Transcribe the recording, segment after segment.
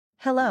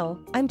Hello,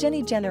 I'm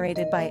Jenny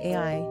generated by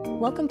AI.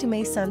 Welcome to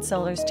Maysun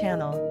Solar's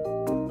channel.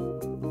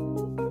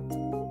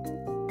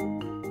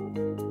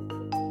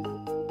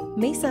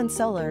 Maysun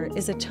Solar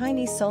is a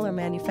Chinese solar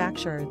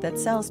manufacturer that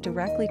sells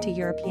directly to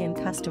European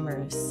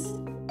customers.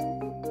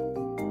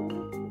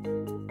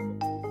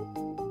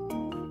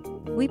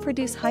 We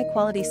produce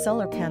high-quality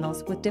solar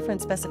panels with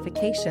different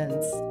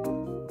specifications.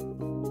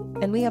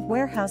 And we have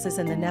warehouses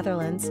in the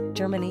Netherlands,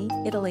 Germany,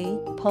 Italy,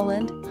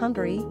 Poland,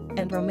 Hungary,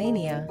 and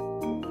Romania.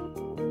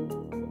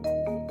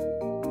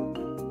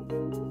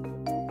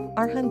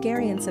 Our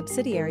Hungarian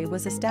subsidiary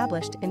was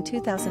established in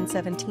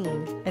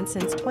 2017, and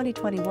since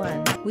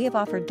 2021, we have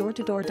offered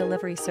door-to-door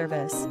delivery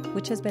service,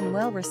 which has been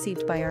well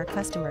received by our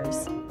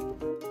customers.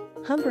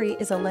 Hungary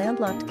is a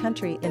landlocked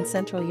country in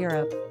Central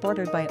Europe,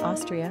 bordered by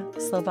Austria,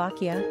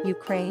 Slovakia,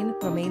 Ukraine,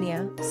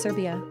 Romania,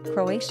 Serbia,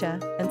 Croatia,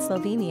 and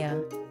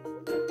Slovenia.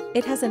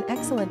 It has an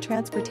excellent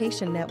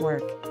transportation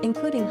network,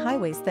 including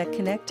highways that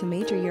connect to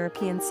major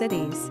European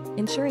cities,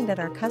 ensuring that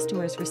our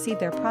customers receive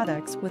their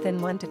products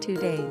within 1 to 2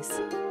 days.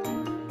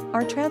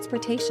 Our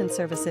transportation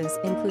services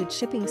include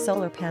shipping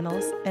solar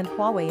panels and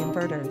Huawei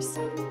inverters.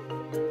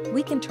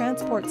 We can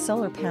transport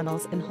solar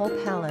panels in whole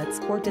pallets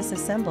or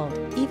disassembled,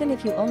 even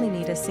if you only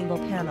need a single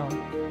panel.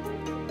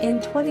 In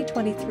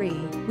 2023,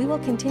 we will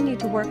continue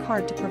to work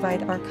hard to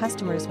provide our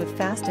customers with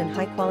fast and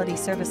high-quality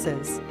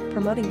services,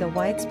 promoting the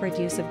widespread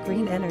use of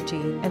green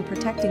energy and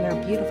protecting our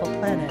beautiful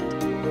planet.